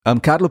I'm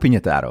Carlo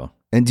Pignataro,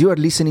 and you are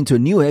listening to a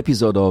new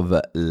episode of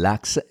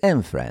Lux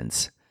and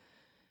Friends.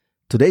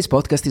 Today's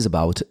podcast is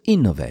about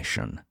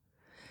innovation.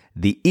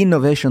 The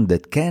innovation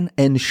that can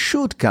and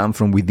should come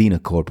from within a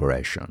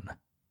corporation.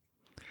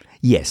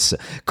 Yes,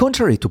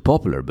 contrary to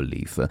popular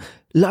belief,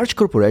 large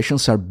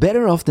corporations are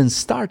better off than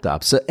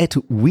startups at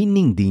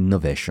winning the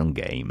innovation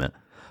game.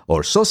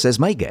 Or so says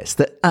my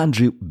guest,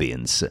 Andrew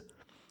Binns.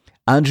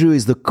 Andrew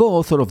is the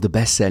co-author of the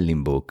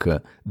best-selling book,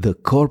 The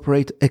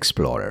Corporate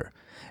Explorer,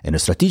 and a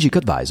strategic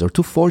advisor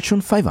to Fortune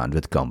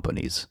 500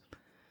 companies.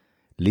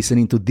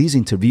 Listening to this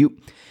interview,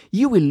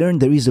 you will learn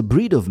there is a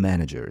breed of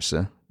managers,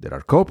 there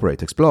are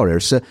corporate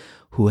explorers,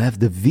 who have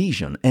the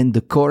vision and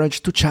the courage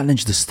to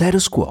challenge the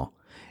status quo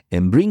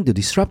and bring the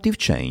disruptive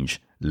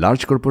change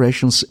large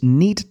corporations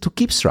need to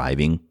keep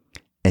striving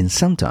and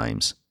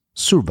sometimes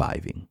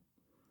surviving.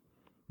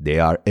 They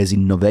are as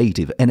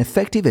innovative and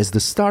effective as the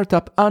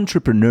startup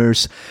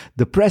entrepreneurs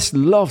the press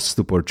loves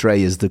to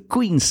portray as the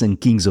queens and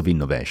kings of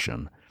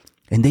innovation.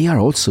 And they are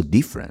also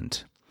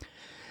different.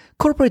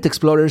 Corporate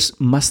explorers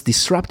must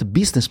disrupt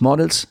business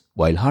models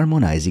while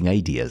harmonizing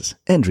ideas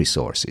and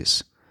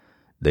resources.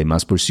 They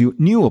must pursue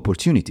new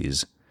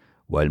opportunities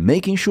while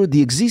making sure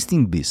the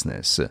existing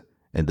business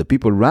and the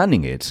people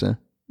running it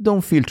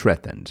don't feel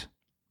threatened.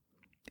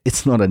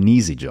 It's not an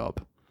easy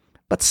job,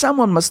 but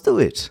someone must do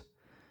it.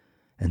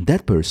 And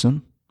that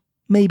person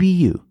may be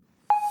you.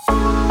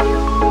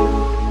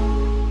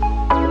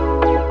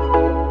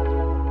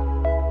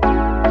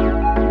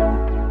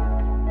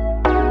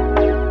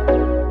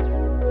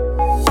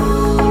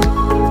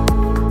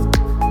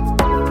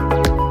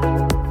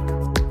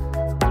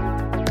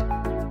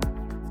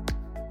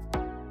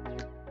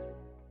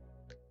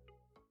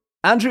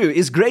 Andrew,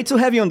 it's great to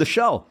have you on the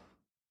show.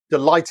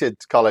 Delighted,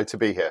 Carlo, to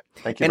be here.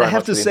 Thank you very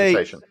much for the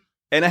invitation.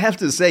 And I have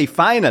to say,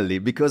 finally,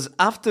 because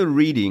after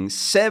reading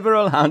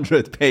several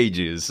hundred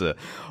pages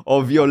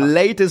of your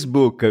latest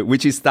book,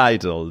 which is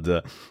titled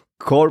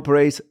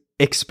Corporate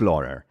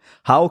Explorer,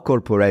 How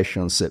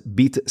Corporations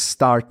Beat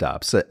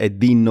Startups at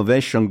the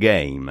Innovation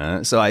Game.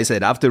 So I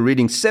said, after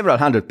reading several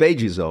hundred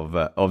pages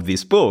of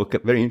this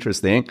book, very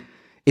interesting,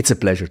 it's a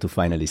pleasure to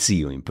finally see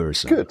you in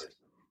person. Good.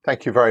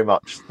 Thank you very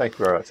much. Thank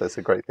you very much. That's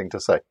a great thing to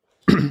say.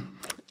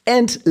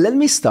 And let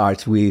me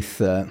start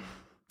with,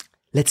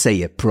 let's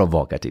say, a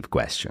provocative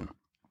question.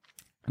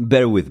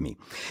 Bear with me.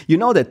 You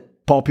know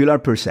that popular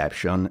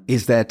perception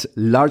is that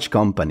large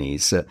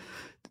companies,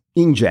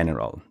 in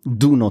general,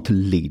 do not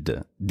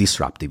lead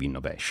disruptive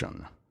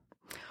innovation.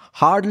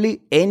 Hardly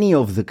any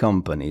of the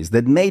companies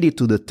that made it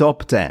to the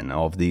top 10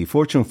 of the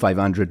Fortune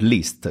 500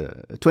 list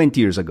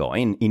 20 years ago,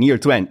 in year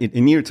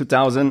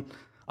 2000,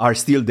 are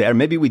still there,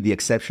 maybe with the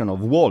exception of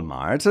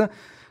Walmart,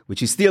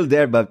 which is still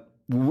there, but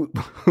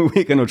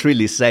we cannot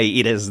really say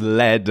it has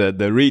led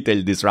the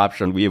retail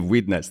disruption we have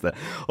witnessed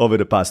over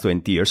the past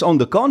 20 years. On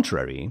the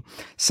contrary,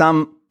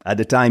 some, at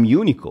the time,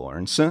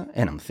 unicorns, and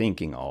I'm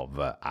thinking of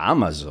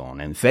Amazon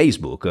and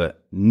Facebook,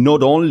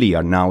 not only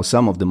are now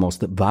some of the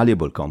most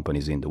valuable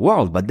companies in the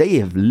world, but they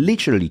have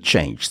literally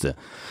changed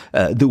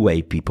the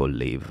way people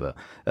live.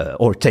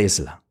 Or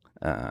Tesla,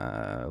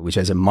 which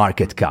has a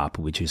market cap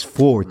which is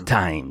four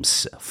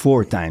times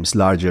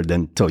larger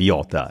than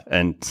Toyota,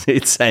 and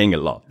it's saying a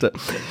lot.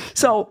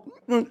 So,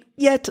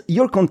 yet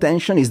your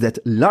contention is that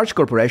large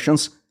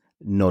corporations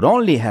not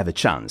only have a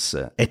chance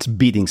at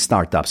beating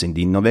startups in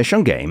the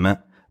innovation game,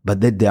 but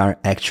that they are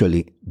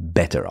actually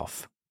better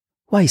off.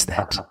 Why is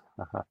that?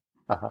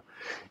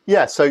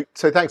 Yeah, so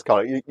thanks,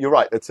 Carlo. You're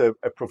right. It's a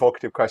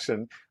provocative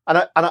question,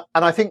 and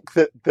I think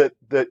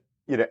that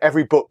you know,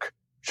 every book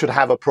should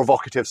have a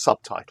provocative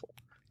subtitle,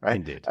 right?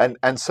 Indeed.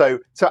 And so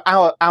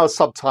our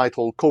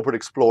subtitle, Corporate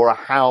Explorer,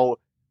 How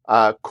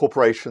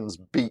Corporations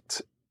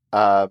Beat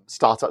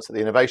Startups at the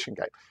Innovation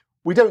Game.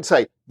 We don't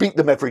say beat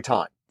them every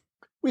time.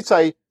 We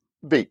say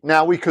beat.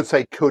 Now we could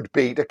say could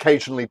beat,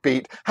 occasionally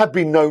beat, have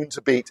been known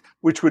to beat,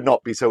 which would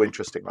not be so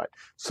interesting, right?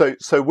 So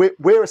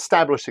we're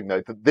establishing,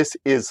 though, that this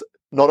is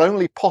not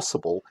only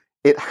possible,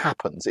 it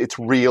happens. It's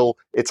real.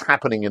 It's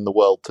happening in the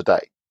world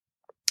today.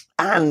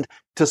 And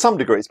to some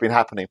degree, it's been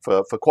happening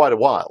for quite a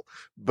while.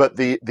 But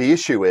the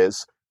issue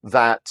is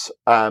that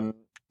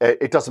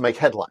it doesn't make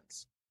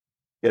headlines.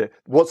 You know,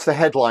 what's the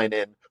headline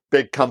in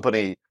big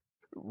company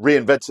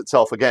reinvents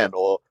itself again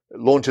or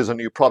launches a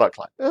new product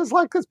line?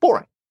 It's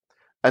boring.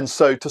 And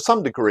so to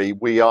some degree,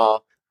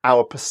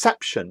 our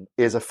perception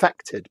is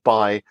affected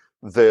by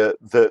the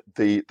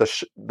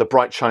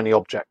bright, shiny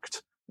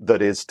object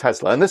that is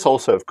Tesla. And this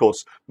also, of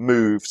course,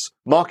 moves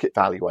market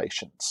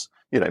valuations.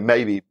 You know,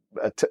 maybe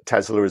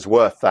Tesla is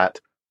worth that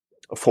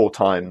 4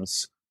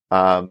 times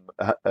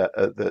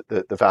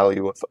the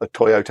value of a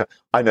Toyota.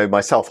 I know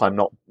myself, I'm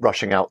not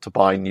rushing out to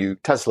buy new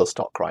Tesla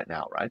stock right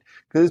now, right?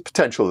 Because there's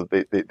potential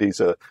that these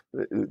are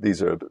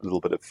a little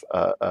bit of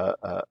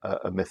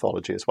a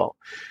mythology as well.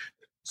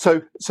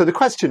 So the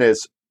question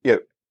is, you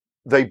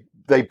know,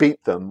 they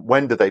beat them.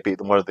 When did they beat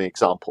them? What are the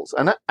examples?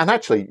 And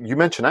actually, you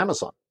mentioned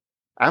Amazon.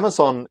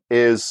 Amazon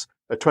is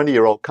a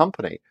 20-year-old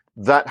company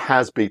that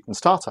has beaten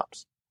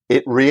startups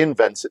it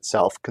reinvents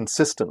itself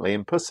consistently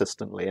and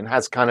persistently, and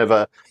has kind of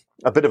a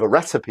bit of a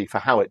recipe for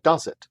how it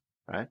does it,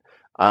 right?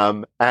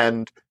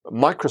 And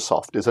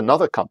Microsoft is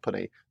another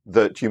company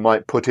that you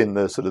might put in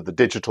the sort of the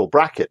digital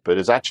bracket, but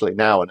is actually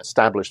now an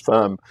established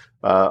firm,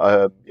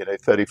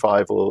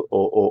 35 or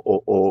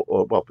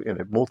well,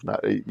 more than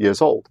that,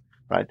 years old,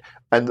 right?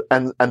 And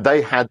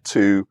they had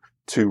to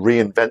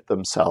reinvent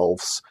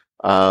themselves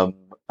under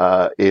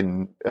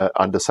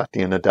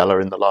Satya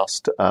Nadella in the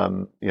last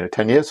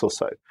 10 years or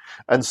so.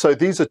 And so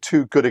these are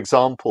two good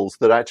examples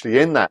that actually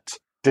in that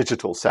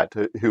digital set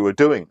who are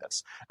doing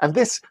this. And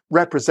this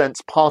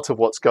represents part of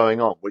what's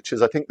going on, which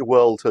is I think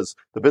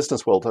the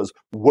business world has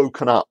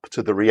woken up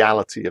to the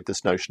reality of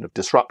this notion of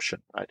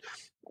disruption, right?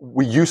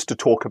 We used to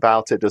talk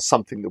about it as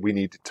something that we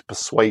needed to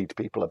persuade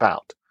people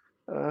about.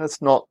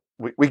 It's not,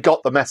 we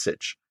got the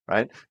message,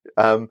 right?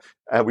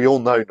 We all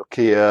know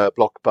Nokia,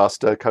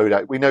 Blockbuster,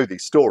 Kodak, we know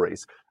these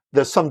stories.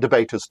 There's some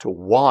debate as to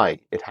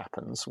why it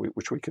happens,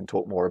 which we can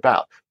talk more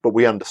about, but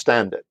we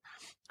understand it.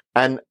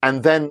 And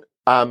then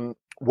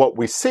what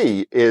we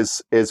see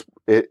is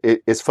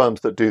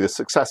firms that do this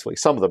successfully.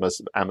 Some of them,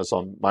 as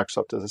Amazon,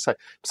 Microsoft, as I say,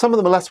 some of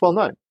them are less well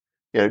known.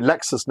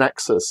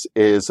 LexisNexis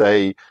is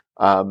a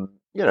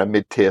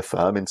mid-tier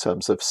firm in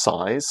terms of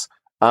size,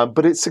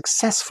 but it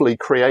successfully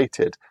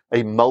created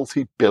a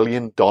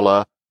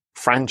multi-billion-dollar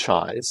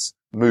franchise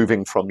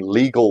moving from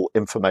legal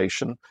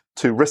information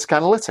to risk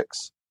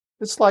analytics.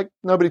 It's like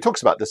nobody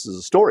talks about this as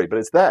a story, but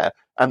it's there.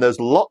 And there's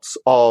lots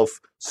of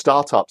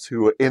startups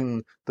who are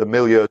in the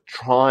milieu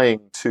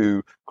trying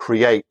to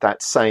create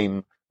that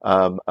same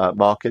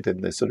market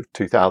in this sort of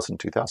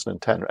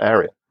 2010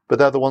 area. But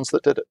they're the ones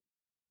that did it.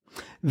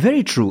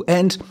 Very true.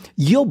 And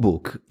your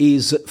book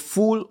is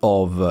full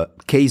of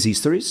case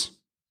histories,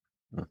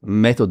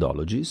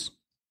 methodologies,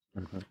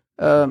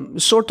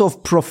 sort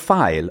of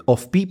profile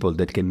of people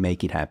that can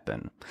make it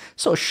happen.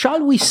 So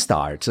shall we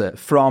start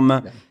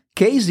from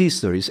case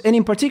histories, and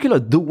in particular,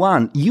 the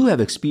one you have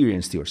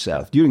experienced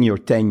yourself during your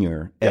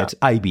tenure at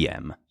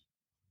IBM?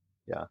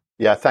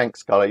 Yeah.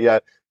 Thanks, Carlo. Yeah.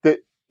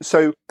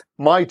 So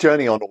my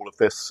journey on all of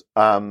this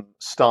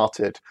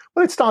started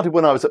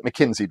when I was at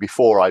McKinsey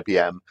before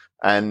IBM,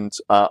 and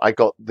I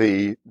got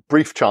the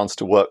brief chance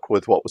to work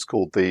with what was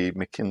called the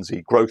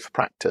McKinsey Growth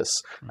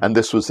Practice. And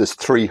this was this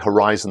 3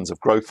 horizons of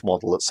growth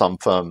model that some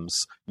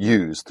firms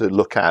use to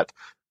look at.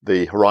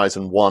 The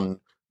horizon 1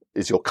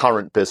 is your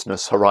current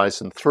business,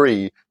 horizon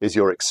 3 is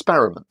your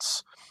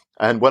experiments.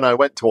 And when I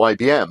went to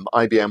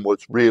IBM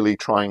was really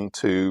trying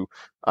to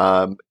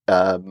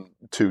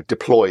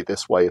deploy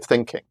this way of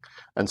thinking.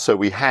 And so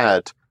we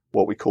had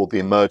what we called the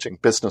Emerging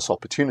Business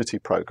Opportunity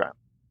Program,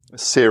 a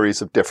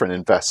series of different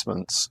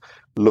investments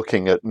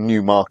looking at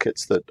new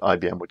markets that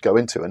IBM would go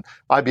into. And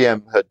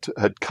IBM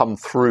had come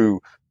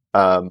through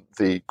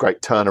the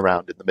great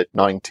turnaround in the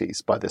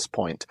mid-90s by this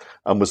point,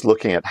 and was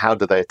looking at how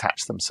do they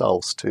attach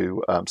themselves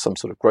to some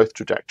sort of growth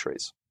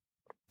trajectories.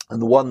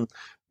 And the one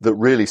that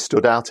really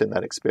stood out in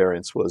that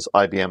experience was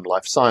IBM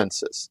Life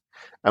Sciences.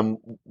 And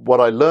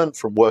what I learned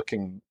from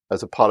working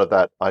as a part of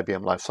that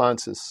IBM Life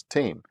Sciences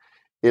team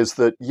is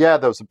that, there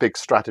was a big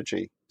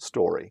strategy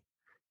story.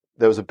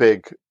 There was a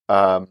big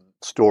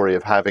story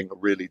of having a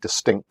really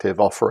distinctive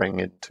offering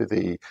into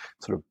the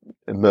sort of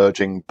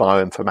emerging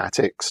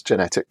bioinformatics,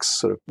 genetics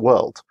sort of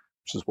world,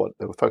 which is what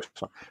they were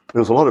focused on. But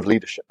there was a lot of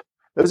leadership.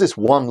 There was this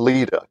one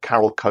leader,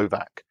 Carol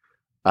Kovac,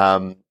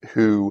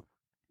 who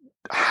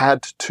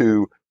had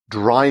to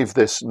drive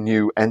this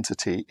new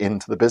entity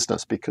into the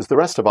business because the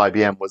rest of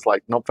IBM was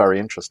like not very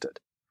interested.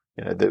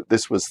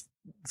 This was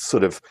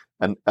sort of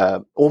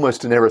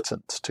almost an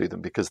irritant to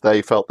them because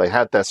they felt they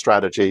had their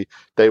strategy.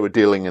 They were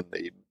dealing in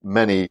the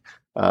many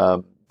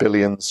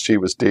billions. She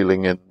was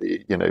dealing in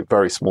the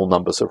very small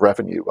numbers of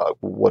revenue.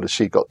 What has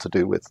she got to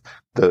do with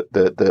the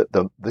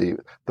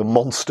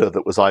monster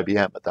that was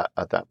IBM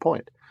at that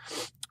point?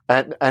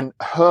 And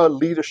her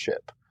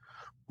leadership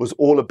was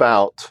all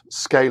about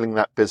scaling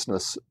that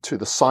business to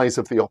the size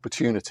of the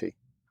opportunity,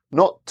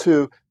 not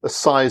to the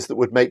size that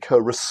would make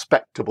her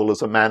respectable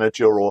as a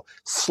manager or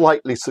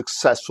slightly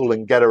successful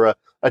and get her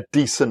a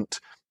decent,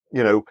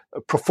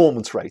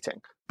 performance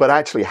rating. But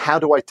actually, how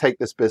do I take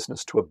this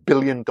business to $1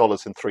 billion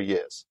in 3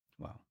 years?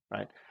 Wow.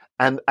 Right.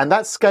 And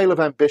that scale of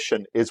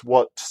ambition is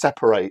what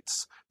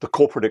separates the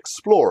corporate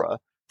explorer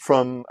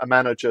from a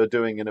manager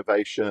doing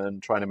innovation,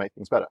 trying to make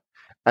things better.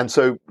 And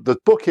so the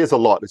book is a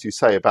lot, as you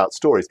say, about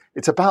stories.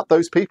 It's about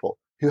those people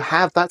who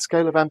have that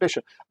scale of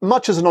ambition,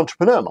 much as an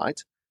entrepreneur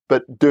might,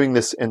 but doing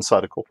this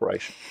inside a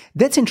corporation.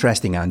 That's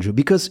interesting, Andrew,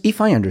 because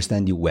if I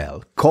understand you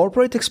well,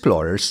 corporate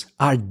explorers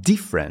are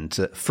different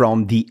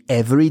from the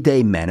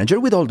everyday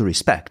manager, with all due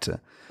respect.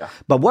 Yeah.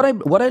 But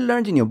what I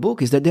learned in your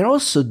book is that they're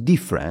also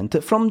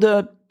different from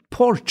the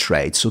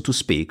portrait, so to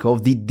speak,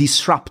 of the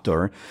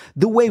disruptor,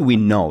 the way we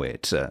know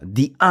it,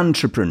 the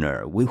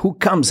entrepreneur who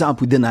comes up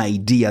with an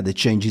idea that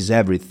changes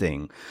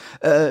everything.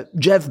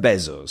 Jeff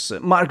Bezos,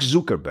 Mark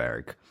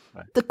Zuckerberg.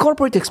 Right. The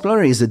corporate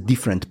explorer is a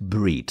different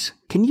breed.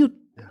 Can you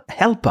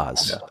help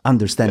us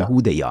understand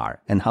who they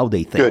are and how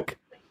they think?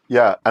 Good.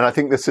 Yeah, and I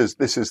think this is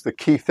the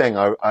key thing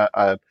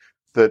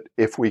that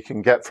if we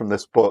can get from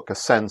this book a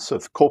sense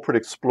of corporate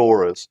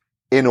explorers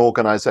in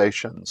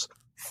organizations,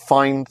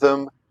 find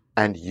them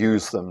and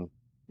use them,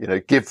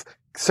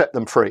 set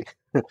them free,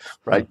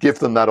 right? Give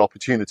them that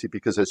opportunity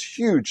because there's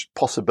huge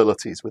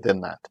possibilities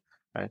within that,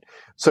 right?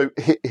 So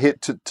here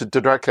to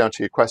directly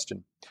answer your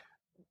question,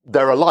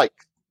 they're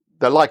like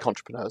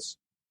entrepreneurs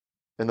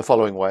in the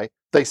following way.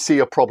 They see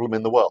a problem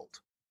in the world,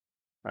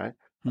 right?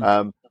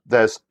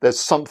 There's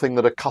something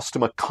that a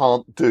customer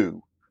can't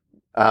do,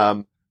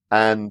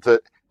 and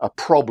that a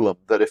problem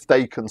that if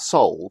they can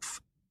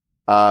solve,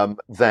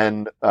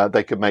 then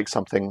they could make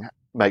something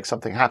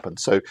happen.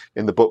 So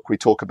in the book we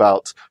talk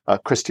about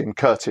Christian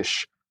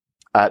Kurtish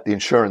at the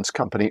insurance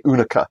company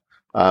Unica,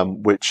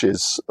 which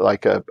is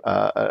like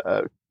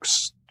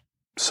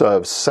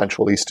serves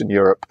Central Eastern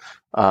Europe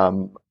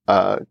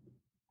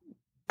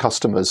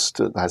customers.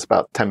 Has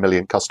about 10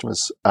 million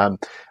customers,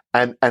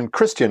 and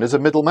Christian is a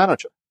middle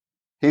manager.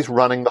 He's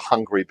running the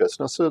Hungary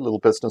business, a little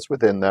business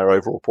within their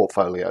overall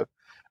portfolio.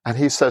 And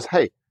he says,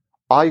 hey,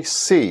 I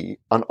see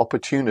an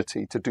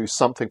opportunity to do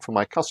something for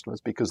my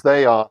customers because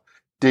they are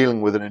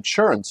dealing with an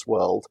insurance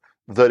world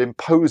that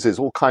imposes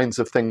all kinds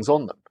of things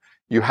on them.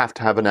 You have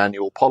to have an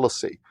annual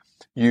policy.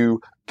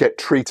 You get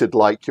treated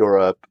like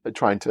you're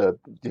trying to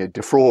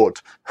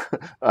defraud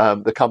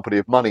the company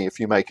of money if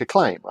you make a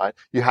claim, right?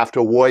 You have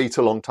to wait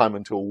a long time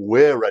until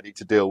we're ready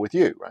to deal with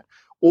you, right?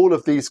 All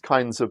of these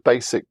kinds of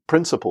basic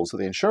principles of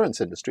the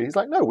insurance industry. He's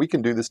like, no, we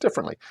can do this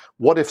differently.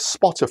 What if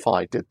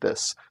Spotify did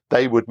this?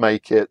 They would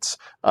make it,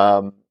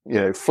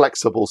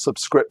 flexible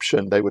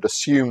subscription. They would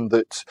assume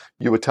that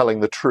you were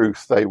telling the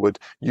truth. They would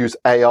use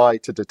AI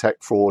to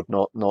detect fraud,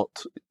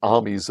 not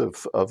armies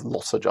of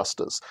loss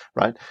adjusters,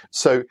 right?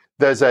 So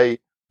there's there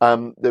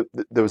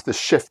was this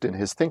shift in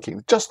his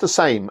thinking, just the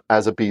same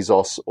as a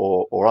Bezos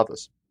or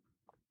others,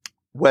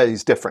 where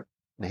he's different.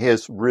 And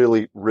here's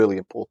really, really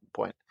important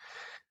point.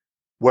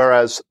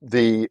 Whereas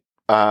the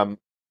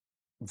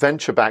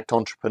venture-backed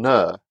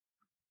entrepreneur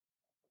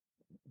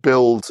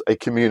builds a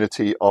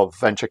community of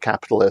venture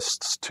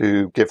capitalists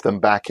to give them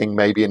backing,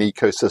 maybe an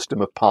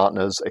ecosystem of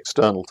partners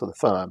external to the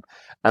firm.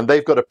 And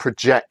they've got to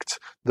project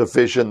the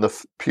vision,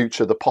 the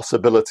future, the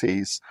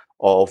possibilities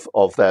of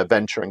their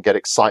venture and get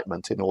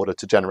excitement in order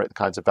to generate the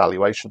kinds of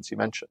valuations you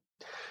mentioned.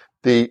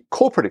 The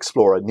corporate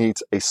explorer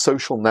needs a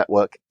social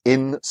network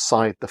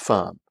inside the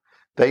firm.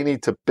 They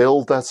need to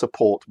build their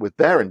support with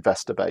their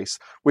investor base,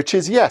 which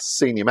is, yes,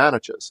 senior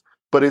managers,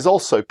 but is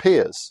also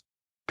peers,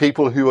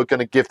 people who are going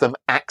to give them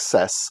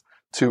access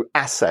to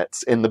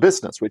assets in the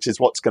business, which is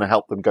what's going to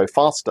help them go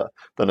faster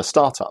than a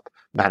startup.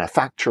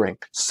 Manufacturing,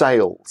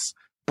 sales,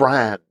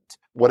 brand,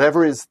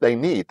 whatever it is they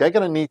need, they're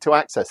going to need to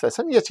access this.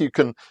 And yes, you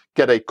can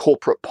get a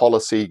corporate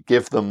policy,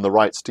 give them the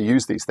rights to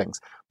use these things,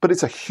 but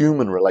it's a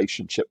human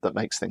relationship that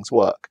makes things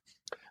work.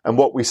 And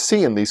what we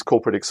see in these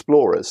corporate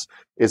explorers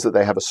is that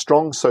they have a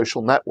strong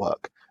social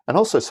network and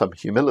also some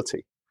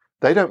humility.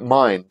 They don't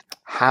mind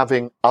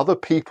having other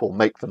people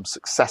make them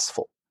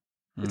successful.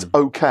 It's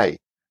okay.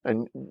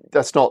 And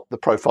that's not the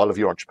profile of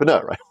your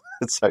entrepreneur, right?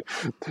 So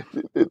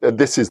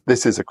this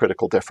is a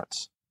critical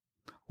difference.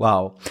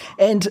 Wow.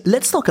 And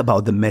let's talk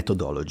about the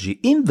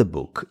methodology. In the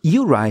book,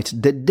 you write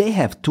that they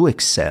have to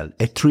excel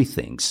at three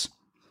things: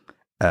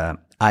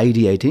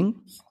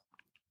 ideating,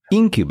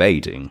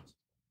 incubating,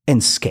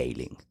 and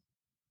scaling.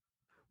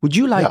 Would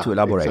you like to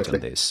elaborate on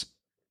this?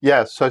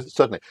 Yeah, so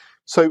certainly.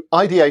 So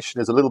ideation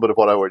is a little bit of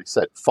what I already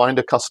said. Find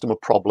a customer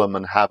problem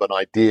and have an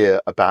idea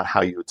about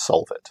how you would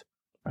solve it.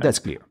 Right? That's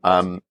clear.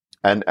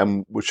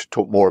 And we should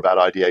talk more about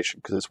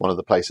ideation because it's one of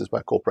the places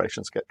where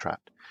corporations get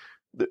trapped.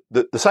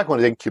 The second one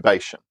is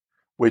incubation,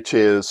 which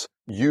is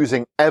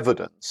using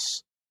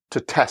evidence to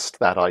test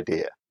that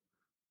idea.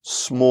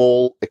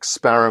 Small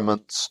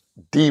experiments,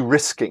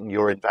 de-risking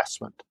your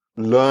investment,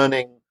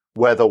 learning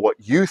whether what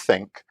you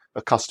think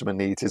a customer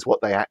needs is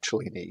what they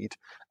actually need,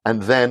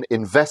 and then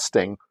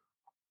investing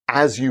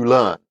as you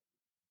learn.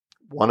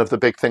 One of the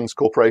big things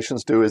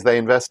corporations do is they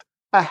invest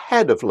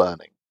ahead of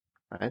learning,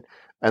 right?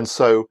 And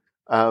so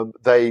well,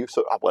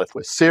 if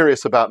we're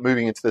serious about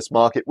moving into this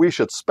market, we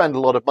should spend a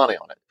lot of money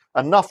on it.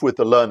 Enough with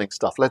the learning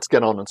stuff. Let's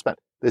get on and spend.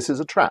 This is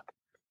a trap.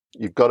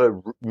 You've got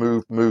to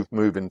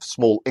move in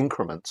small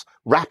increments,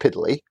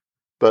 rapidly,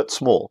 but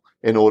small,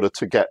 in order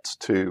to get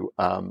to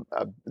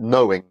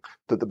knowing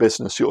that the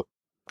business you're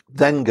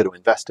then going to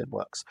invest in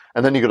works.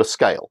 And then you've got to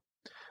scale.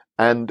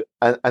 And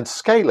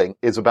scaling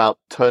is about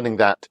turning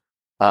that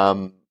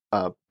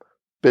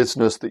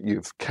business that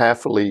you've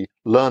carefully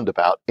learned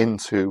about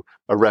into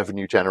a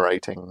revenue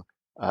generating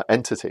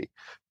entity.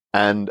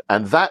 And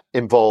that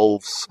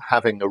involves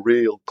having a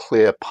real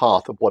clear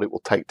path of what it will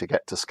take to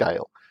get to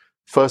scale.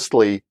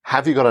 Firstly,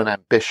 have you got an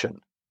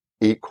ambition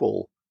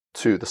equal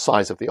to the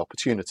size of the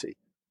opportunity?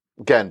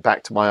 Again,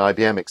 back to my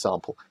IBM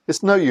example.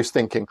 It's no use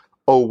thinking,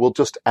 oh, we'll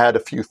just add a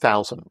few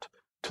thousand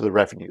to the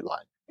revenue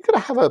line. You've got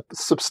to have a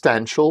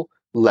substantial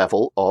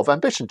level of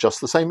ambition,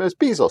 just the same as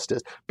Bezos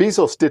did.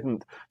 Bezos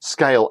didn't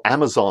scale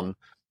Amazon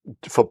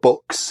for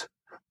books.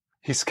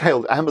 He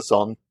scaled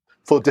Amazon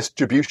for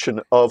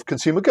distribution of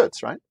consumer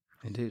goods, right?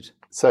 Indeed.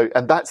 So,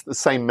 and that's the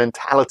same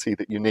mentality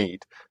that you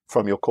need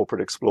from your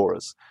corporate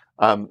explorers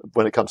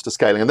when it comes to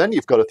scaling. And then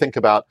you've got to think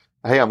about,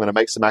 hey, I'm going to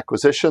make some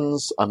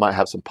acquisitions. I might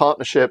have some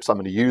partnerships. I'm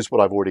going to use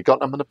what I've already got.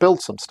 And I'm going to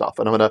build some stuff.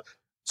 And I'm going to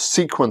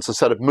sequence a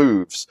set of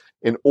moves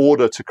in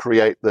order to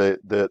create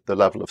the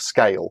level of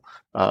scale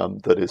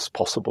that is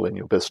possible in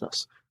your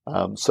business.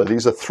 So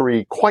these are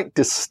three quite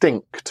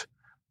distinct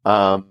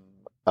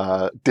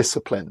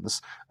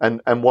disciplines.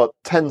 And what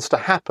tends to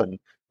happen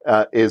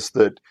is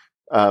that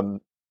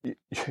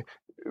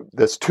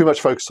there's too much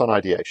focus on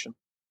ideation.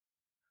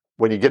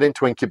 When you get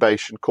into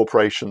incubation,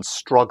 corporations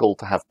struggle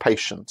to have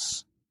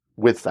patience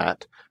with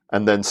that.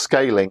 And then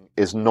scaling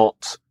is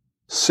not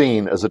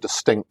seen as a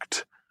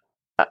distinct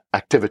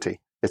activity.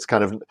 It's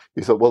kind of,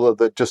 you thought, well,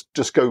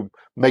 just go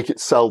make it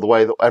sell the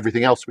way that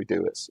everything else we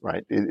do is,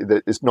 right?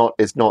 There's not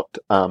a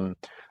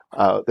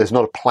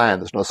plan,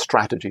 there's not a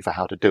strategy for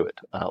how to do it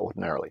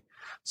ordinarily.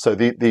 So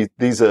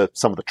these are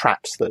some of the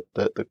traps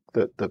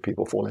that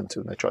people fall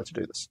into when they try to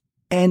do this.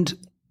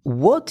 And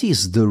what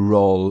is the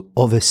role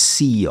of a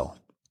CEO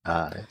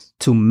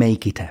to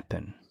make it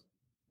happen?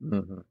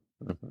 Mm-hmm.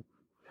 Mm-hmm.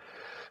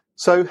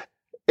 So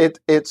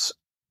it's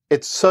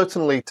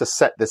certainly to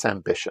set this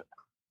ambition,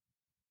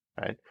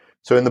 right?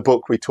 So in the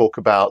book, we talk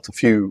about a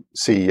few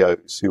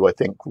CEOs who I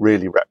think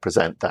really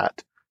represent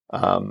that.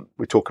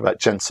 We talk about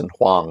Jensen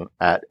Huang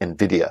at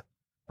NVIDIA,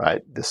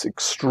 right? This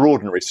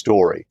extraordinary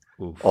story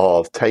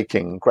of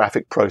taking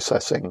graphic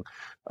processing,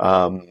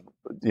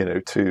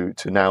 to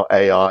now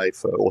AI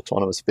for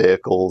autonomous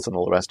vehicles and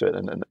all the rest of it,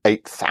 and an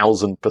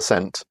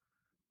 8,000%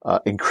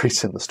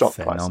 increase in the stock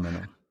price.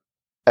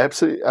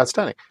 Absolutely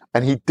outstanding.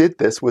 And he did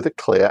this with a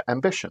clear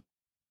ambition.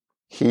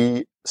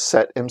 He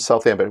set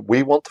himself the ambition.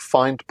 We want to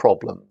find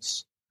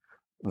problems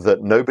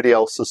that nobody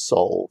else has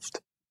solved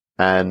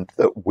and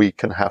that we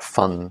can have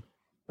fun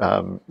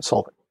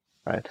solving,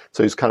 right?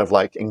 So he's kind of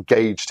like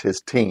engaged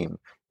his team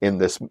in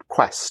this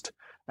quest,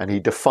 and he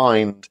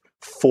defined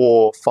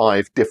 4 or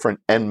 5 different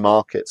end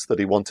markets that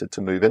he wanted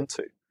to move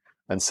into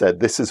and said,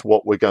 this is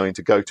what we're going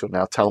to go to.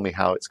 Now tell me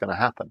how it's going to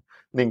happen.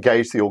 And he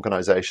engaged the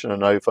organization,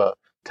 and over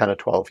 10 or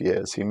 12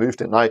 years, he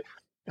moved in. I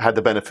had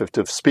the benefit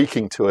of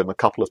speaking to him a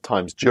couple of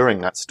times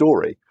during that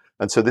story.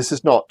 And so this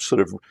is not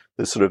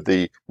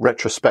the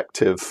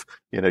retrospective,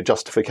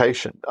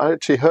 justification. I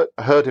actually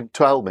heard him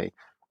tell me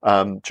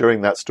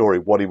during that story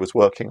what he was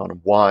working on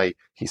and why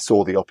he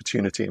saw the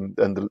opportunity and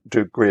the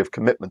degree of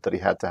commitment that he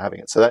had to having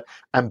it. So that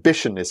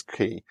ambition is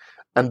key.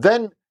 And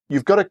then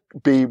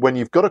when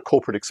you've got a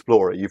corporate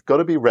explorer, you've got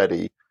to be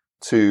ready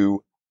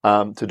to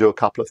do a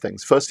couple of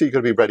things. Firstly, you've got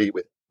to be ready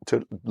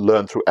to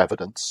learn through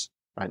evidence,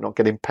 right? Not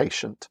get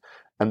impatient.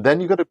 And then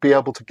you've got to be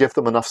able to give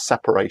them enough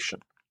separation.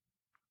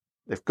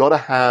 They've got to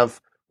have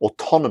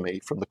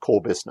autonomy from the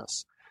core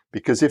business.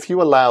 Because if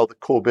you allow the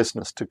core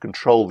business to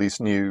control these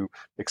new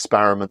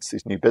experiments,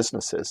 these new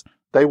businesses,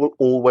 they will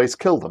always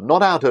kill them.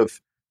 Not out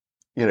of,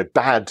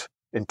 bad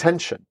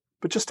intention,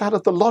 but just out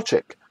of the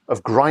logic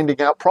of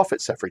grinding out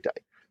profits every day.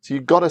 So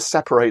you've got to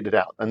separate it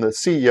out. And the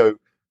CEO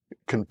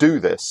can do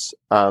this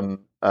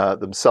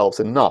themselves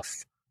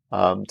enough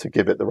to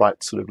give it the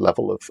right sort of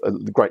level of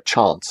the great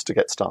chance to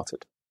get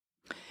started.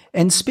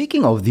 And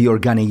speaking of the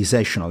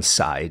organizational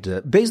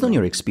side, based on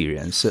your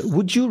experience,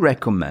 would you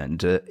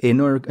recommend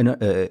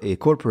a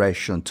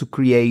corporation to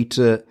create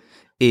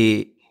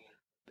a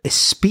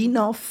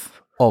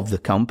spin-off of the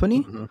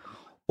company, mm-hmm.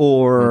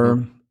 or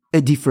mm-hmm.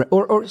 a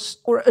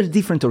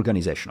different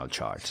organizational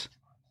chart?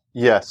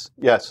 Yes.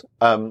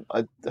 I'm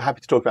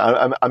happy to talk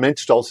about. I'm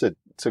interested also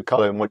to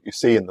color in what you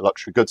see in the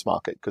luxury goods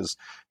market, because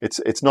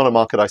it's not a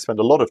market I spend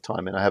a lot of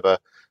time in. I have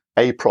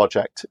a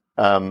project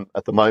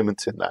at the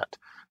moment in that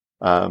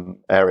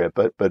area,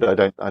 but I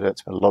don't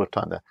spend a lot of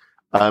time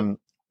there.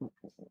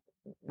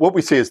 What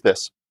we see is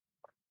this: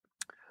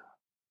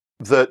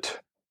 that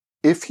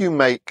if you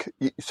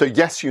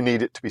yes, you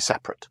need it to be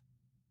separate,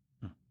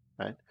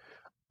 right?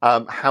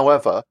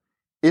 However,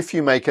 if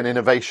you make an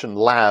innovation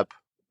lab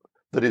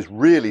that is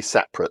really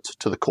separate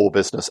to the core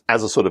business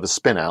as a sort of a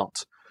spin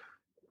out,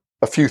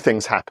 a few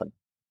things happen.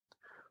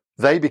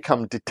 They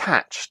become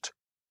detached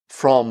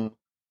from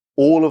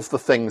all of the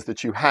things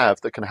that you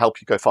have that can help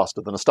you go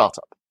faster than a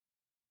startup.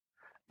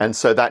 And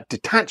so that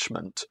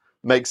detachment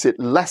makes it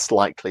less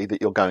likely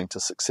that you're going to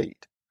succeed.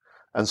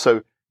 And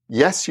so,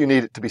 yes, you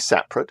need it to be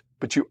separate,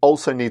 but you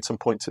also need some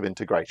points of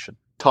integration.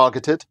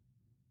 Targeted,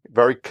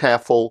 very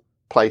careful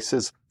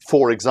places.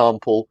 For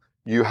example,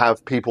 you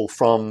have people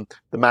from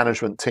the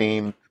management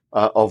team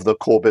of the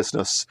core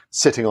business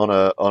sitting on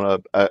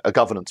a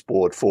governance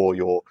board for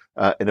your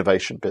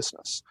innovation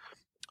business.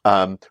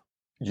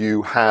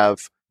 You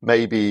have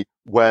maybe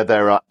where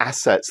there are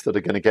assets that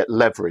are going to get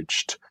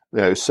leveraged,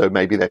 so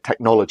maybe they're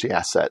technology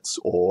assets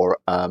or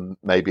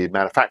maybe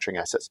manufacturing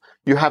assets.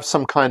 You have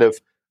some kind of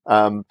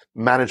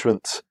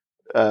management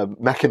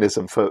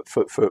mechanism for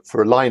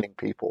aligning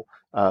people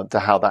to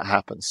how that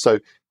happens. So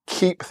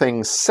keep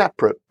things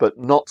separate, but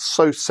not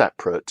so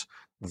separate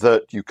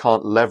that you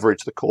can't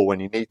leverage the core when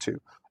you need to.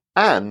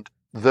 And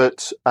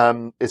that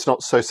it's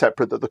not so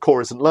separate that the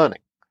core isn't learning.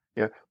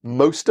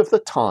 Most of the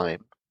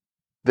time,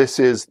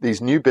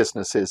 these new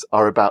businesses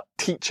are about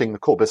teaching the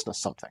core business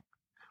something.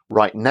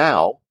 Right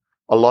now,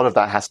 a lot of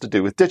that has to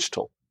do with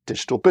digital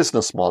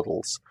business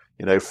models,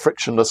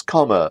 frictionless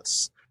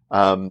commerce,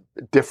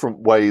 different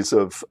ways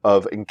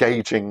of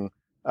engaging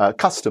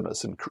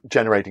customers and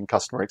generating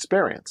customer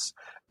experience.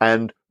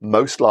 And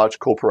most large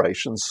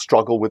corporations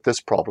struggle with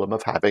this problem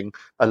of having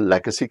a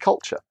legacy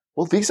culture.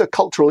 Well, these are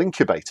cultural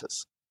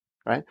incubators,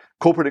 right?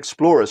 Corporate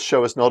explorers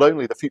show us not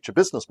only the future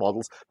business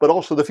models, but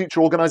also the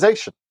future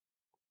organization.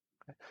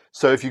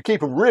 So if you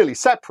keep them really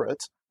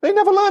separate, they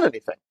never learn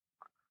anything.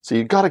 So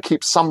you've got to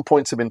keep some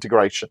points of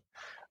integration.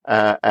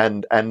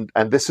 And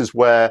this is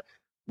where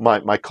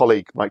my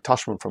colleague, Mike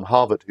Tushman from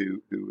Harvard,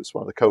 who was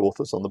one of the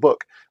co-authors on the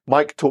book,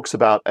 Mike talks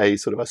about a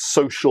sort of a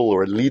social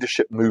or a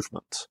leadership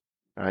movement,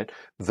 right?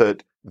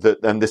 That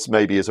and this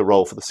maybe is a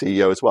role for the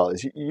CEO as well,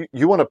 is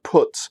you want to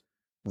put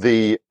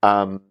the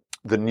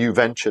new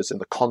ventures in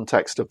the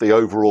context of the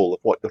overall of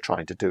what you're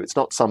trying to do. It's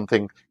not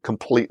something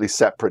completely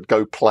separate,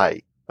 go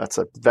play. That's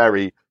a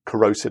very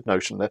corrosive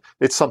notion.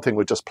 It's something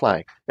we're just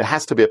playing. It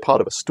has to be a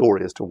part of a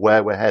story as to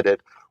where we're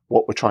headed,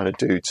 what we're trying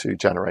to do to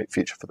generate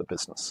future for the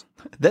business.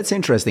 That's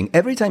interesting.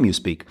 Every time you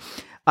speak,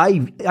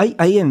 I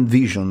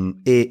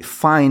envision a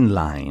fine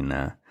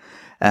line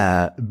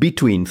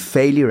between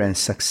failure and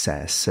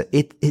success.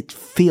 It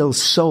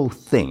feels so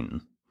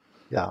thin.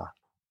 Yeah.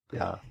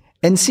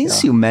 And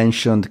since you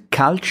mentioned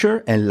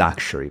culture and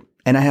luxury,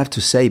 and I have to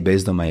say,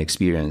 based on my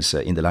experience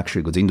in the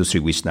luxury goods industry,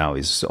 which now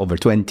is over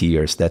 20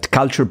 years, that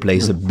culture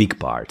plays a big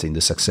part in the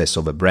success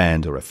of a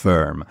brand or a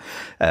firm,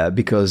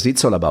 because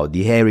it's all about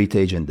the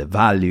heritage and the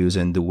values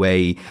and the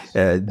way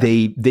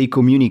they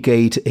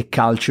communicate a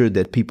culture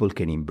that people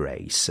can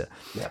embrace.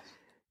 Yeah.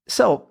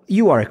 So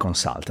you are a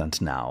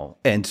consultant now,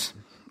 and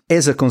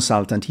as a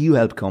consultant, you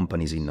help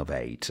companies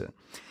innovate.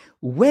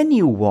 When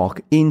you walk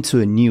into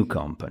a new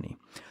company,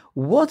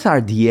 what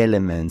are the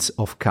elements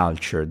of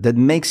culture that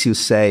makes you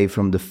say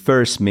from the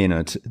first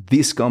minute,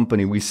 this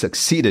company will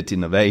succeed at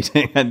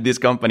innovating and this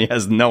company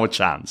has no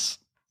chance?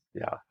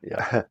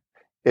 Yeah.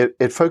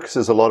 It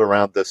focuses a lot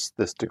around this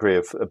degree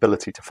of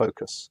ability to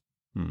focus,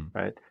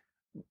 right?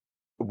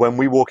 When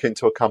we walk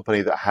into a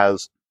company that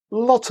has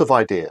lots of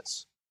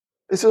ideas,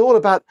 this is all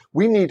about,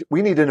 we need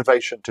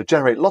innovation to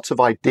generate lots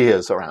of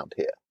ideas around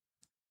here.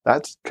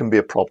 That can be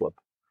a problem,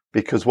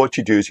 because what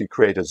you do is you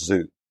create a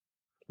zoo.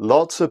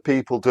 Lots of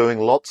people doing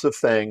lots of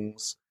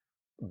things,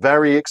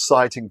 very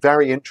exciting,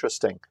 very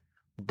interesting.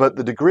 But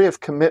the degree of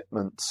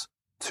commitment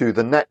to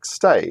the next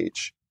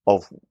stage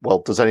of, well,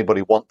 does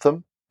anybody want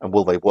them? And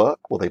will they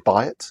work? Will they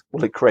buy it?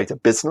 Will it create a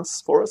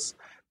business for us?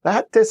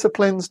 That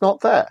discipline's not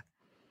there,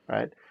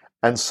 right?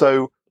 And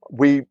so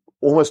we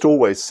almost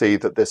always see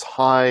that this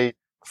high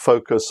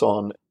focus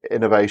on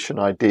innovation,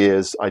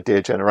 ideas,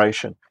 idea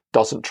generation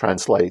doesn't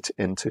translate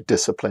into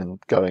discipline,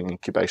 going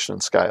incubation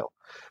and scale.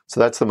 So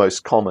that's the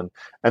most common.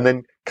 And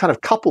then kind of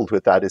coupled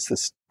with that is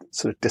this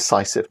sort of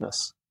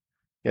decisiveness.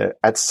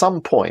 At some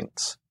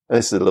point, and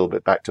this is a little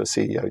bit back to a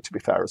CEO, to be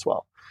fair as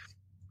well,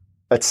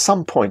 at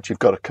some point you've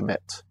got to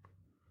commit.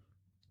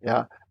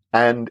 Yeah.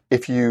 And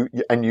you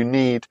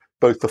need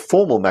both the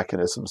formal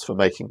mechanisms for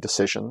making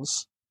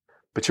decisions,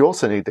 but you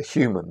also need the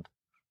human,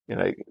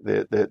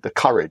 the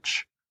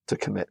courage to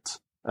commit.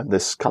 And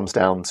this comes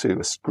down to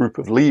a group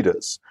of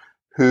leaders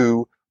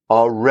who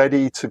are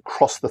ready to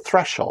cross the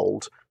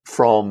threshold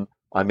from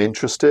I'm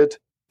interested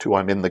to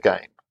I'm in the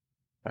game,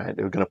 right?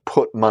 We're going to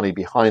put money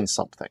behind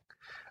something.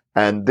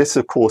 And this,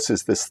 of course,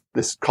 is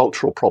this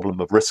cultural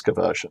problem of risk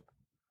aversion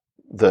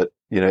that,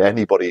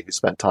 anybody who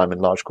spent time in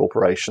large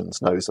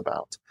corporations knows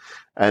about.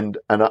 And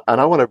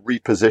I want to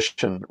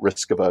reposition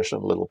risk aversion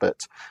a little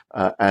bit,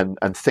 and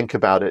think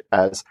about it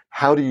as,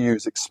 how do you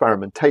use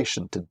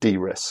experimentation to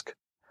de-risk,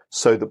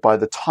 so that by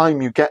the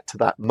time you get to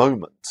that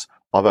moment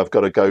of I've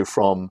got to go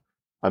from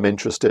I'm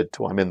interested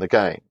to I'm in the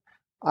game,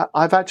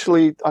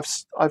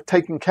 I've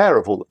taken care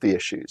of all of the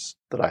issues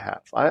that I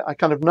have. I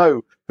kind of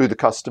know who the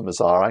customers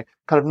are. I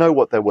kind of know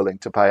what they're willing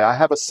to pay. I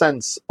have a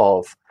sense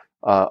of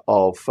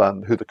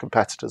who the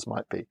competitors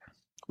might be.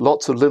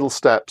 Lots of little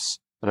steps,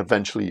 and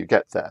eventually you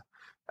get there.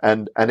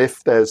 And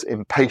if there's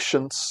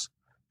impatience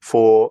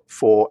for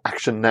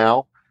action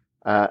now,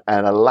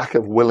 and a lack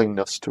of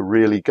willingness to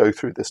really go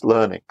through this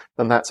learning,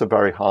 then that's a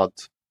very hard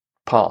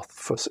path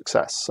for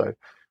success. So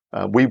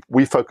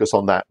we focus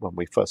on that when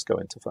we first go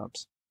into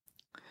firms.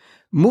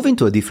 Moving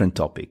to a different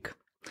topic.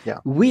 Yeah.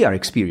 We are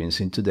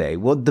experiencing today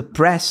what the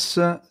press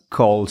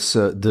calls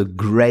the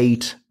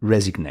Great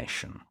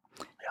Resignation.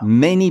 Yeah.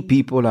 Many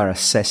people are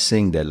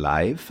assessing their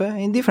life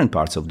in different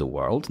parts of the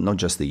world, not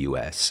just the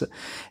US,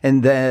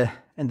 and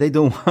they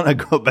don't want to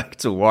go back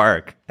to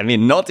work. I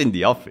mean, not in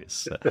the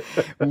office,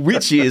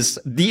 which is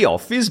the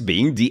office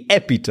being the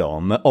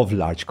epitome of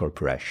large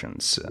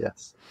corporations.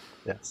 Yes.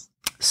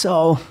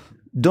 So,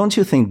 don't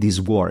you think this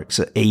works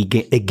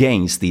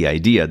against the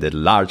idea that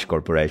large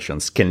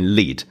corporations can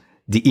lead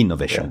the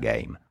innovation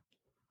game?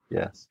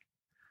 Yes.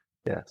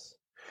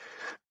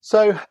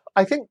 So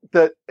I think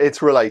that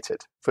it's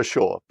related for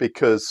sure,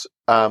 because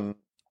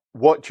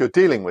what you're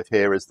dealing with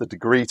here is the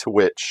degree to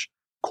which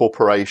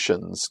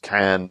corporations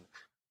can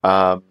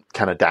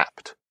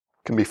adapt,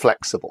 can be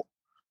flexible,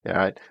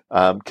 right?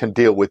 Can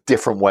deal with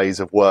different ways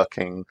of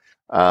working,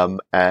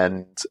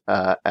 and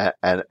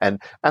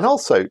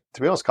also,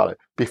 to be honest, Carlo,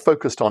 be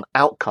focused on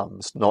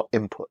outcomes, not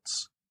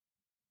inputs,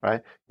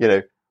 right?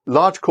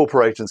 Large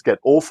corporations get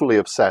awfully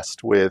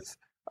obsessed with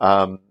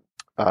the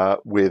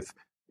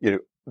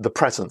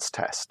presence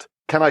test.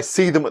 Can I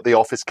see them at the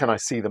office? Can I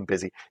see them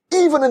busy?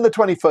 Even in the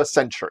 21st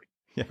century,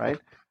 yeah. Right?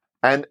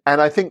 And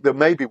I think that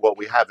maybe what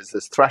we have is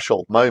this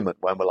threshold moment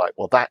when we're like,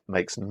 well, that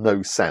makes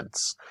no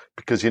sense,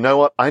 because you know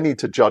what? I need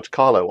to judge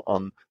Carlo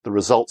on the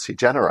results he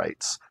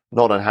generates,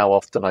 not on how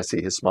often I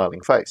see his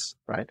smiling face,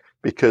 right?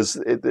 Because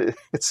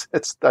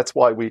that's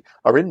why we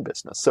are in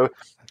business. So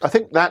I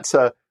think that's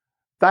a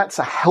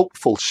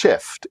helpful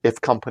shift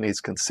if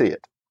companies can see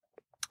it.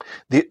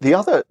 The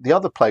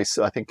other place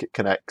I think it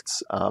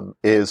connects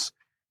is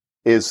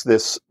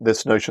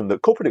this notion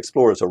that corporate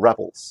explorers are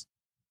rebels.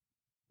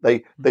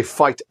 They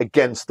fight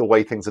against the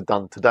way things are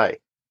done today.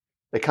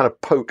 They kind of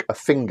poke a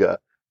finger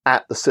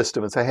at the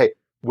system and say, hey,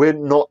 we're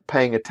not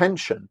paying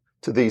attention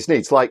to these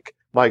needs. Like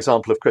my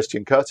example of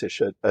Christian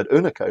Curtis at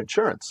Unica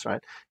Insurance,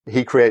 right?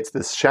 He creates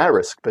this share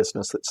risk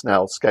business that's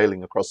now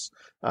scaling across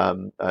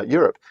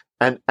Europe.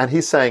 And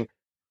he's saying,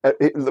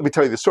 let me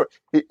tell you the story.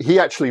 He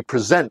actually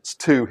presents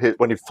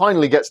when he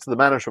finally gets to the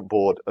management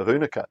board of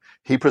Unica,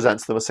 he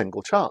presents them a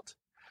single chart.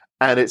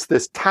 And it's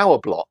this tower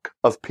block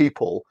of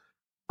people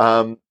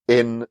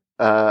in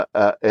an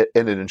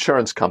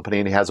insurance company,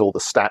 and he has all the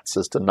stats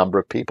as to number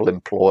of people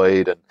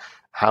employed and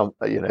how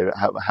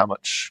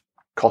much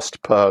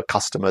cost per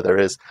customer there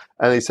is.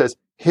 And he says,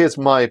 here's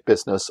my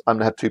business, I'm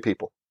going to have 2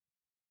 people.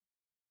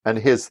 And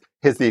here's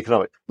the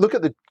economic. Look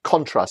at the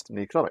contrast in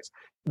the economics.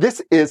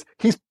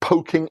 He's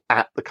poking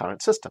at the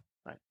current system.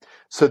 Right?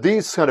 So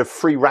these kind of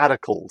free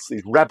radicals,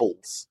 these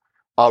rebels,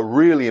 are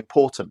really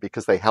important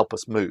because they help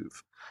us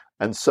move.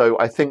 And so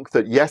I think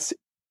that, yes,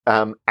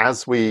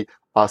 as we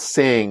are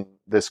seeing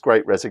this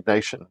great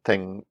resignation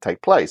thing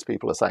take place,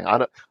 people are saying, I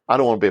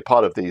don't want to be a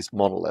part of these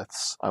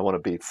monoliths. I want to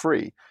be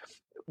free.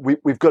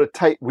 We've got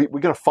to we're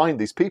going to find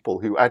these people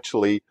who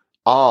actually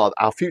are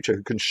our future,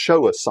 who can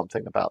show us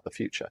something about the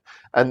future.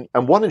 And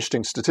one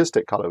interesting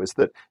statistic, Carlo, is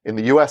that in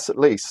the US at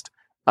least,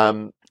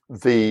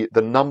 the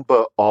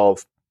number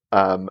of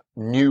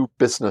new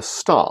business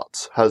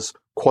starts has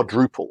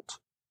quadrupled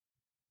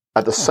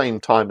at the same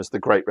time as the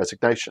Great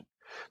Resignation.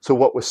 So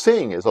what we're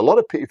seeing is a lot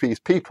of these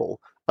people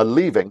are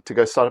leaving to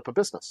go start up a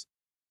business.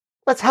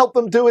 Let's help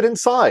them do it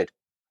inside.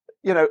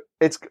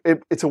 It's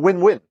a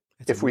win-win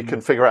if we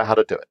can figure out how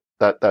to do it.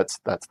 That's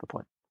the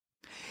point.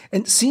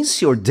 And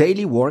since your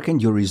daily work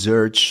and your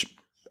research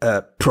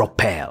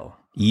propel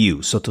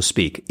you, so to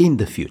speak, in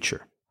the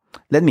future,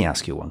 let me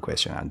ask you one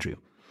question, Andrew.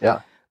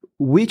 Yeah.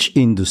 Which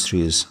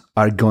industries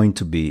are going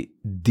to be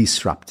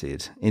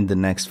disrupted in the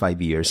next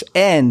 5 years?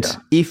 And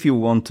if you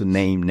want to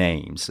name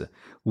names,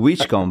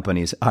 which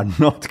companies are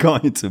not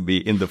going to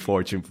be in the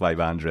Fortune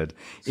 500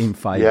 in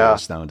 5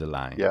 years down the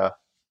line? Yeah.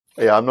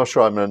 I'm not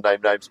sure I'm going to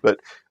name names,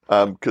 but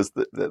because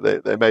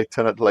they may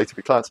turn out to later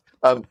be clients.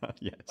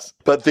 Yes.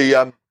 But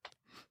the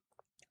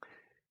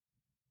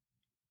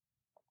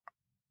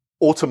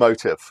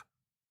automotive,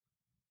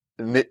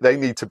 they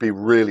need to be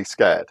really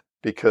scared,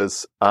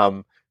 because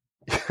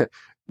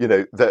we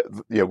know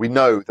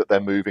that they're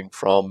moving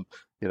from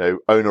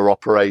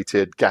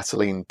owner-operated,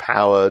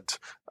 gasoline-powered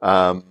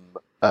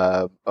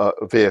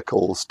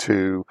vehicles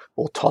to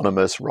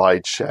autonomous,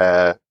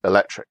 ride-share,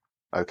 electric.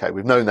 Okay,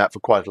 we've known that for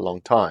quite a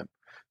long time,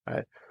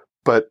 right?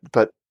 But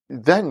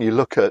then you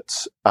look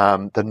at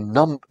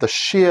the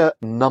sheer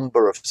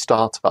number of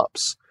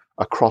startups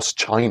across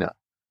China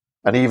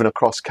and even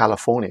across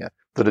California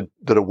that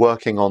are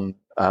working on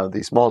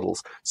these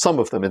models. Some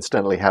of them,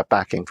 incidentally, have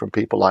backing from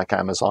people like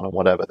Amazon and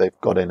whatever.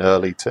 They've got in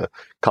early to a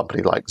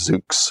company like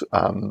Zoox.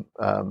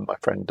 My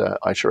friend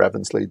Aisha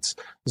Evans leads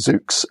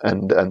Zoox,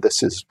 and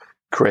this is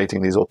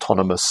creating these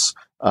autonomous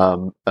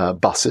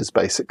buses,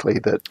 basically,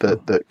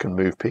 that can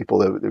move people.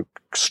 They're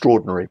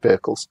extraordinary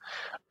vehicles.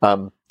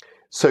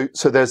 So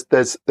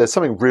there's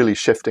something really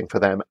shifting for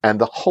them, and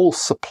the whole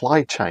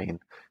supply chain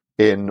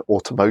in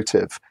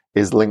automotive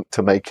is linked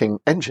to making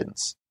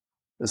engines.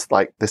 It's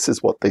like, this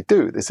is what they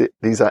do.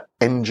 These are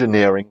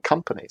engineering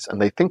companies, and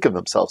they think of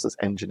themselves as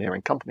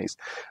engineering companies.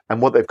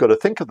 And what they've got to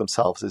think of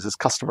themselves is as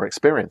customer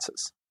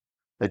experiences.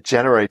 They're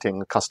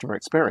generating a customer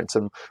experience.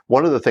 And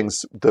one of the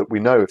things that we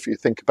know, if you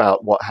think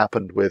about what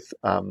happened with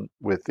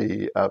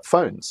the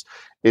phones,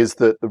 is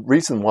that the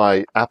reason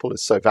why Apple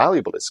is so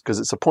valuable is because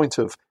it's a point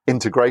of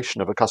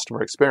integration of a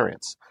customer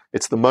experience.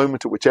 It's the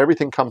moment at which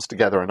everything comes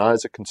together, and I,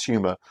 as a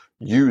consumer,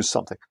 use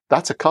something.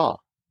 That's a car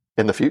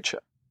in the future.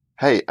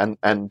 Hey,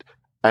 and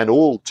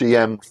all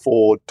GM,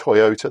 Ford,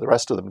 Toyota, the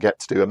rest of them get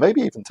to do, and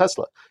maybe even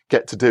Tesla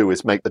get to do,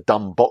 is make the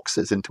dumb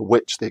boxes into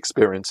which the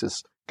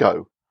experiences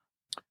go.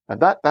 And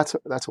that's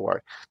a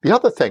worry. The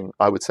other thing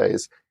I would say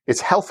is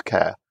it's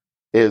healthcare.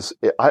 is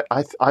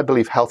I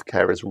believe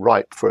healthcare is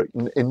ripe for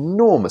an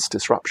enormous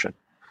disruption.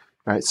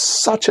 Right? It's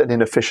such an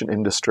inefficient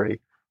industry.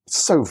 It's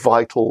so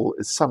vital.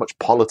 There's so much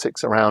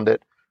politics around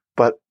it.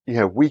 But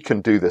we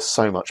can do this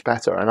so much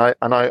better. And I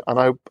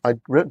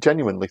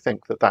genuinely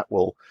think that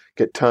will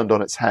get turned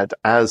on its head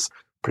as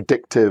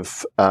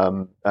predictive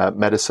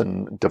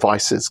medicine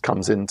devices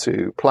comes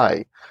into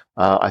play.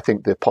 I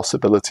think the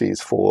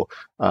possibilities for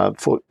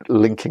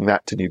linking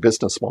that to new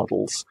business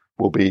models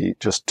will be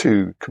just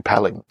too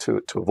compelling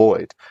to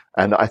avoid.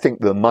 And I think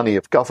the money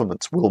of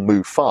governments will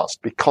move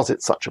fast because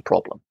it's such a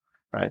problem,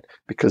 right?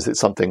 Because it's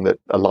something that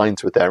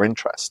aligns with their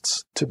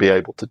interests to be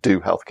able to do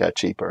healthcare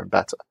cheaper and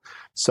better.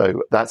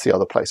 So that's the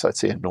other place I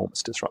see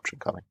enormous disruption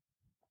coming.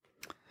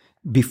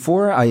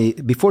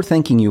 Before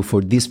thanking you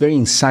for this very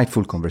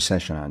insightful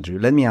conversation, Andrew,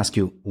 let me ask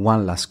you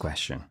one last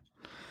question.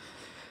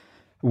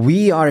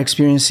 We are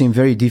experiencing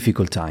very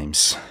difficult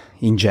times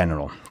in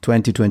general,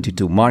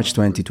 2022, March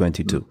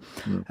 2022.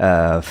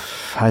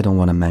 I don't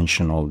want to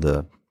mention all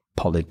the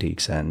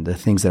politics and the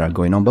things that are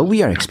going on, but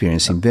we are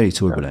experiencing very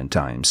turbulent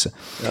times.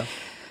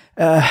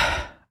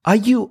 Are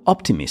you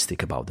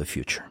optimistic about the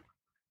future?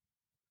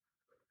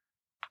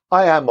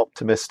 I am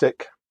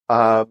optimistic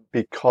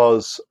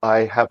because I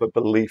have a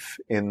belief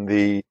in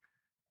the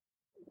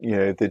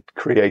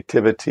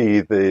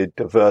creativity, the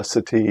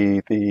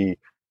diversity, the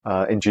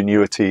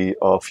ingenuity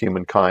of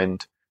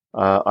humankind.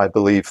 I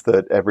believe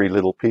that every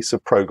little piece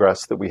of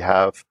progress that we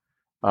have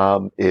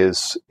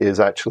is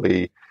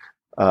actually,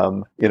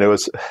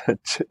 as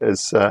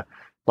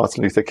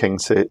Martin Luther King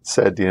said,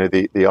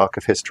 the arc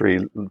of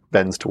history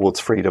bends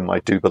towards freedom. I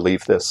do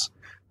believe this,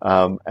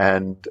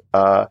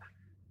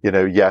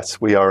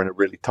 yes, we are in a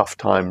really tough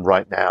time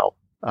right now,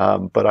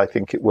 but I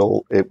think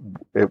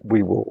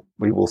we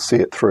will see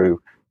it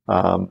through,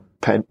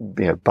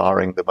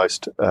 barring the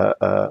most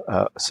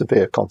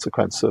severe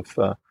consequence of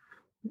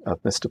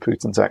Mr.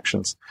 Putin's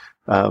actions.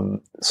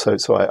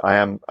 So I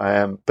am,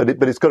 but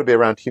it's got to be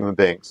around human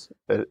beings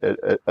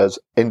as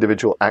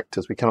individual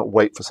actors. We cannot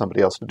wait for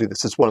somebody else to do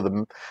this. It's one of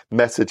the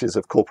messages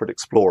of Corporate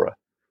Explorer,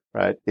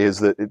 right? Is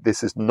that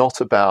this is not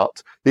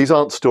about, these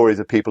aren't stories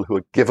of people who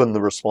are given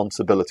the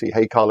responsibility.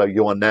 Hey, Carlo,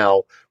 you are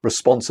now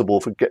responsible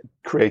for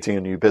creating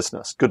a new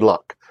business. Good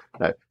luck.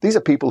 No, these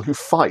are people who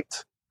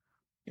fight,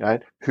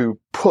 right? Who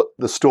put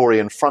the story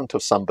in front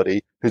of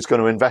somebody who's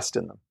going to invest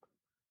in them.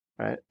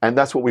 Right? And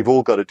that's what we've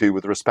all got to do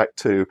with respect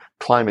to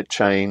climate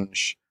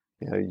change.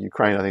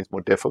 Ukraine, I think, is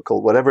more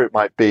difficult. Whatever it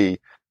might be,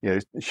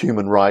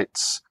 human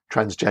rights,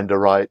 transgender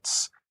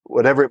rights,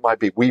 whatever it might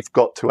be, we've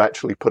got to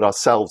actually put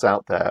ourselves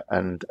out there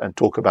and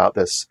talk about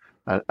this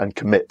and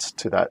commit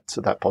to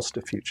that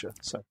positive future.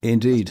 So,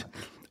 indeed.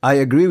 I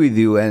agree with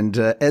you. And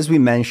as we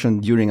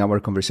mentioned during our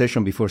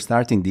conversation before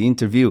starting the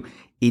interview,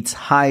 it's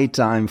high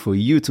time for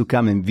you to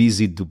come and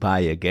visit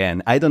Dubai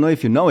again. I don't know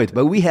if you know it,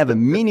 but we have a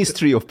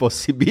ministry of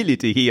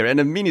possibility here and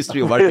a ministry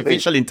of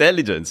artificial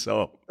intelligence.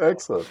 So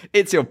excellent.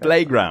 It's your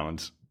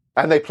playground.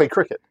 And they play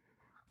cricket.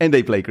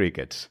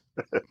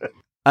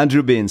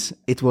 Andrew Binns,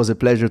 it was a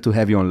pleasure to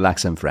have you on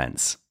Lux and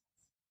Friends.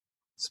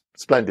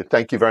 Splendid.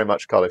 Thank you very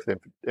much, Carlo, for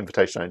the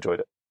invitation. I enjoyed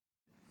it.